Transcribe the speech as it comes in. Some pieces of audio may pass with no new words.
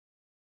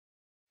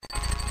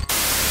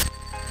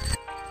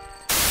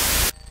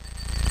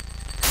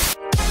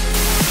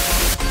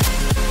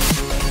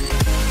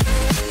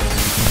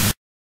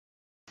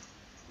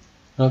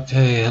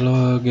Okay,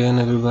 hello again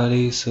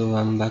everybody. So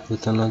I'm back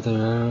with another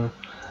error,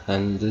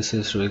 and this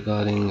is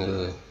regarding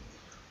a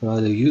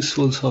rather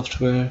useful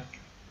software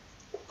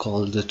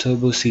called the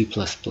Turbo C++.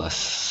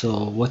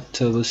 So what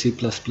Turbo C++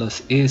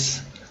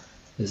 is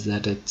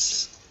that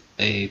it's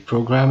a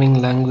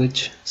programming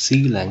language,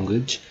 C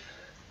language.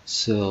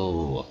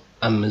 So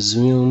I'm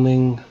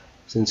assuming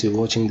since you're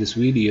watching this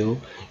video,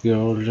 you're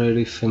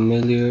already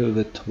familiar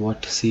with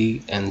what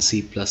C and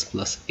C++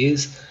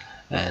 is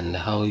and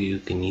how you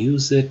can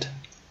use it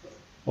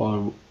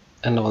or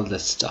and all that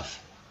stuff.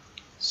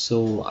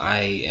 So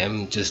I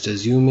am just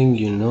assuming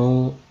you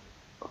know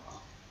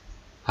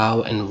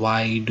how and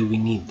why do we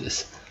need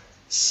this.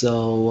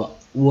 So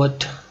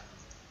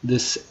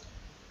this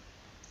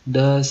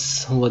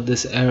what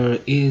this error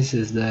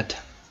is that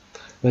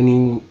when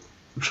you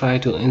try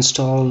to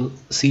install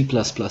C++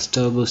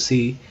 Turbo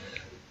C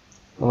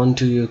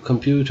onto your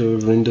computer,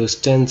 Windows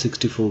 10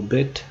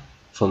 64-bit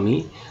for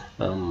me,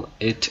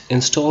 it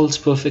installs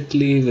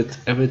perfectly with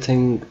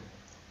everything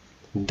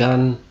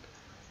done,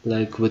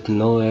 like with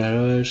no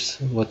errors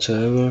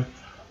whatsoever,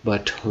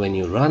 but when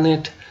you run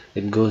it,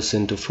 it goes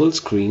into full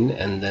screen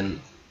and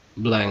then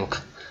blank.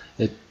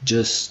 It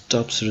just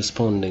stops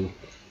responding,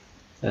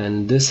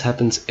 and this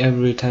happens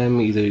every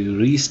time either you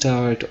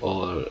restart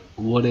or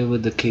whatever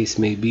the case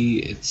may be.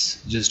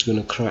 It's just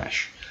gonna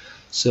crash.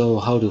 So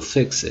how to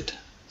fix it?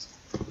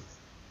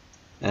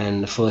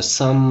 And for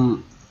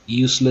some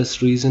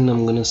useless reason,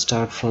 I'm gonna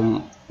start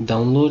from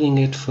downloading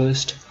it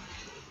first.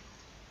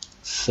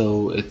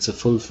 So it's a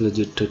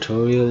full-fledged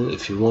tutorial.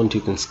 If you want,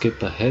 you can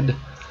skip ahead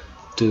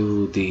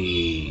to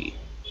the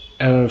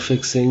error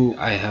fixing.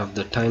 I have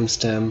the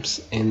timestamps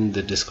in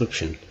the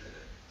description.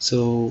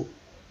 So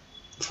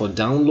for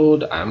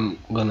download, I'm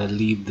gonna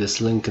leave this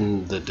link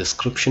in the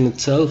description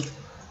itself.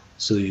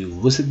 So you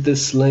visit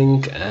this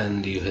link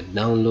and you hit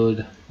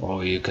download,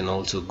 or you can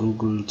also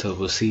Google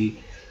Turbo C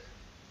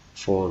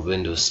for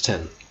Windows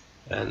 10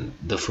 and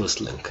the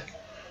first link.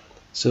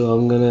 So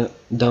I'm gonna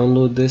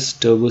download this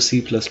Turbo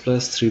C++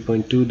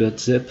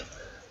 3.2.zip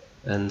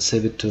and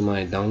save it to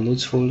my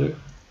downloads folder.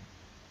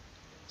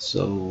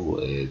 So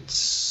it's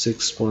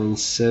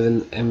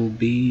 6.7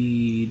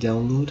 MB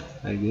download,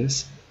 I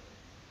guess,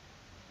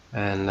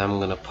 and I'm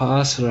gonna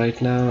pause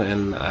right now,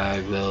 and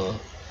I will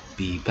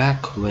be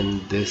back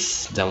when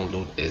this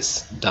download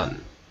is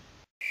done.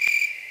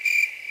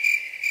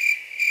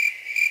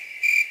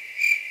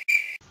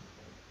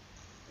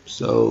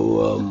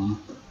 So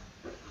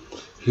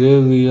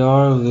here we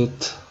are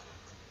with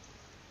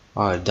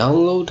our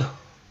download.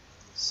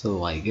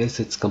 So I guess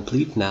it's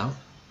complete now.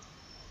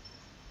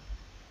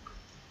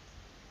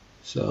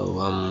 So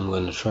I'm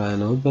going to try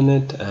and open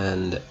it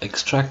and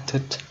extract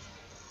it.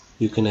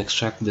 You can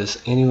extract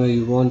this anywhere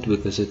you want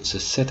because it's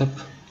a setup.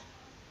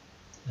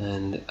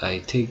 And I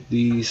take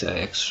these, I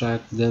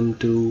extract them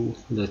to,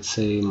 let's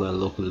say, my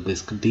local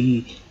disk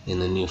D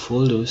in a new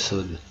folder,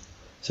 so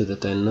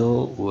that I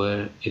know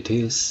where it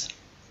is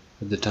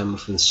at the time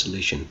of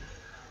installation.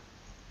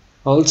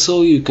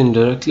 Also, you can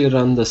directly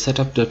run the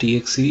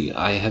setup.exe.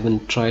 I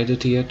haven't tried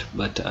it yet,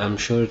 but I'm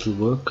sure it'll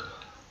work,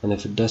 and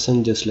if it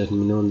doesn't, just let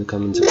me know in the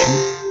comment section.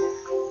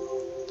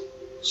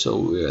 So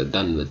we are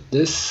done with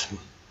this.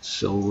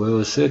 So where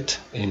was it?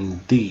 In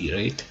D,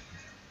 right?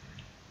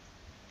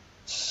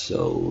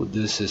 So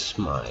this is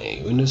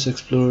my Windows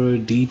Explorer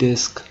D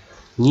disk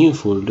new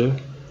folder,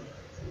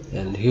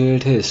 and here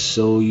it is.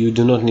 So you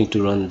do not need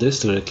to run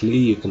this directly,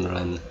 you can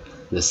run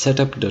the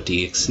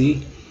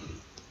setup.exe.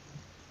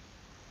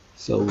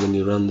 So when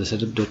you run the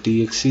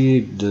setup.exe,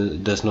 it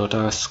does not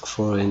ask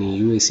for any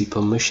UAC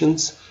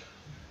permissions,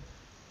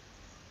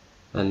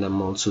 and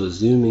I'm also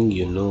assuming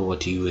you know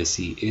what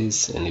UAC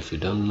is, and if you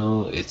don't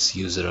know, it's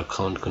user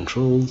account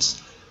controls.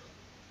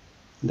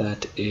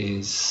 That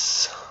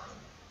is,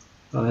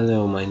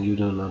 never mind, you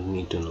do not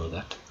need to know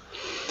that.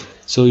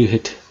 So you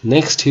hit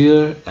next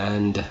here,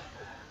 and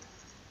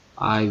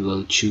I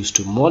will choose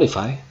to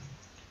modify.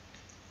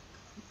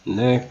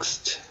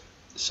 Next.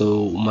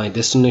 So my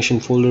destination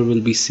folder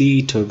will be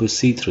C Turbo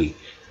C3.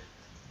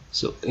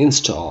 So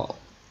install.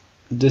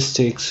 This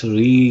takes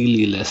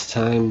really less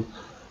time.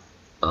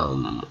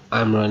 I'm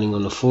running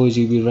on a 4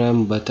 GB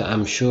RAM, but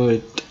I'm sure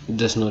it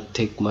does not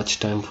take much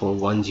time for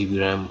 1 GB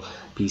RAM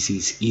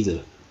PCs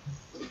either.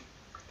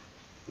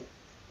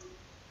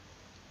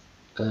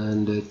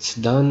 And it's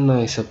done,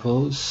 I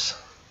suppose.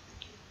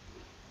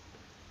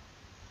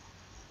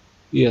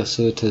 Yeah,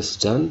 so it is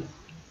done.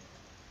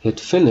 Hit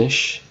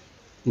finish.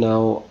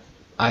 Now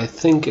I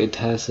think it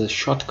has a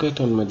shortcut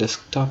on my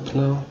desktop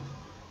now.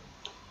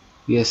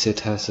 Yes, it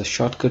has a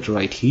shortcut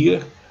right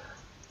here.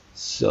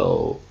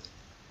 So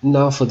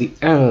now for the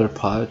error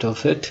part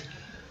of it,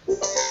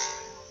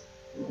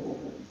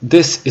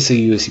 this is a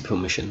UAC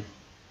permission.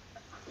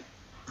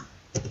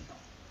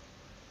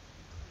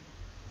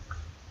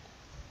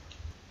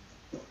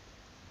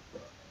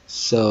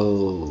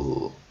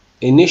 So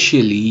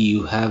initially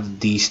you have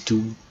these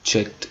two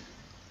checked,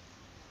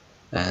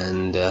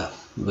 and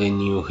when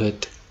you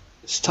hit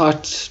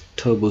start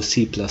Turbo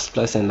C++,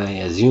 and I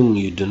assume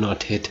you do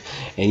not hit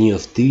any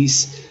of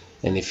these,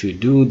 and if you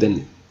do,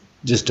 then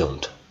just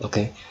don't.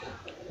 Okay.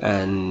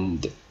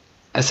 And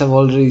as I've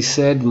already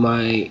said,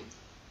 my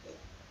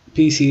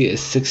PC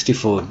is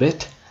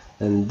 64-bit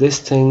and this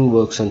thing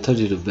works on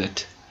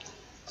 32-bit,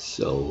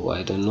 so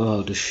I don't know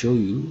how to show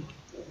you.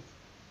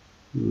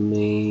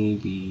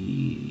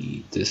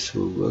 Maybe this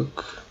will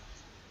work.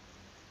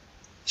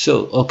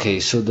 So okay,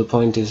 so the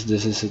point is,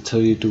 this is a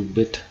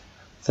 32-bit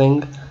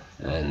thing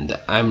and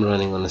I'm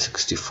running on a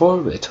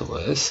 64-bit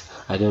OS.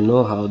 I don't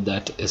know how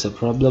that is a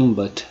problem,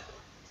 but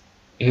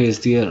here's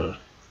the error.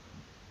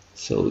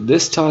 So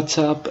this starts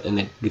up and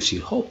it gives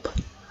you hope,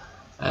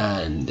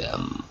 and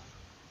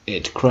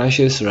it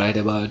crashes right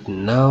about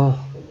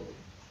now.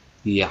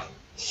 Yeah,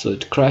 so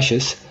it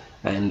crashes,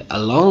 and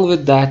along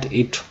with that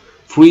it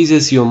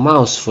freezes your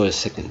mouse for a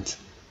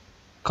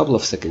couple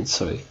of seconds,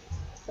 sorry,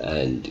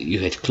 and you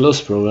hit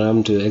close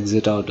program to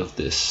exit out of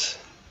this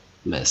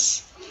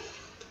mess.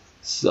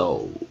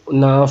 So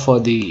now for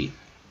the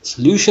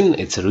solution,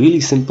 it's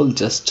really simple.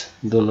 Just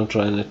do not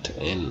run it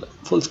in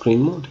full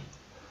screen mode,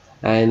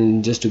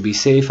 and just to be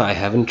safe, I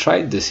haven't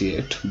tried this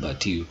yet,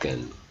 but you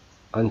can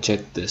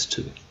uncheck this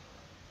too.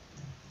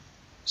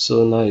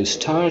 So now you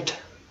start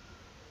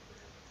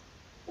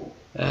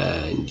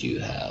and you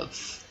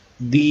have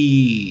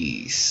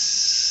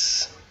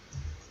these,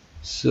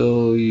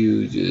 so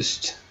you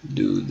just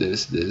do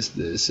this,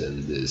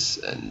 and this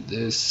and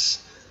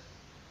this.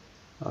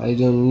 I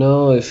don't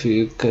know if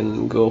you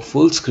can go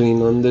full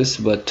screen on this,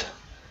 but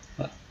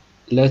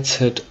let's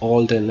hit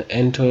Alt and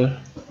enter,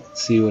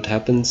 see what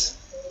happens.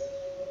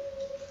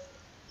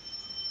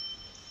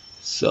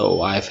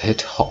 So I've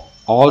hit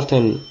Alt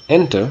and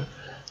enter,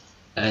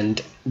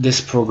 and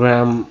this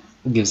program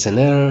gives an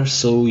error.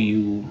 So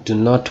you do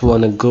not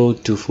want to go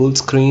to full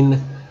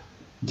screen,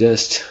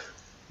 just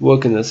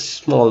work in a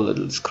small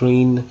little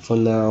screen for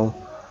now,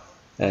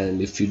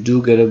 and if you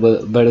do get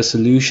a better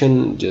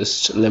solution,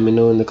 just let me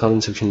know in the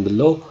comment section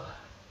below.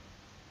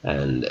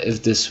 And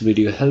if this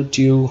video helped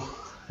you,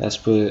 as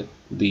per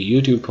the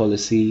YouTube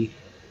policy,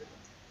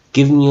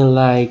 give me a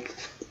like,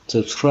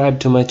 subscribe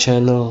to my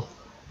channel,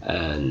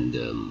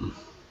 and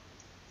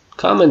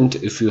comment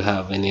if you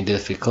have any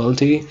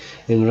difficulty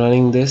in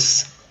running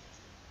this.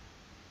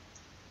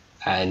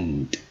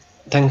 And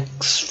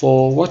thanks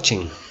for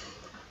watching.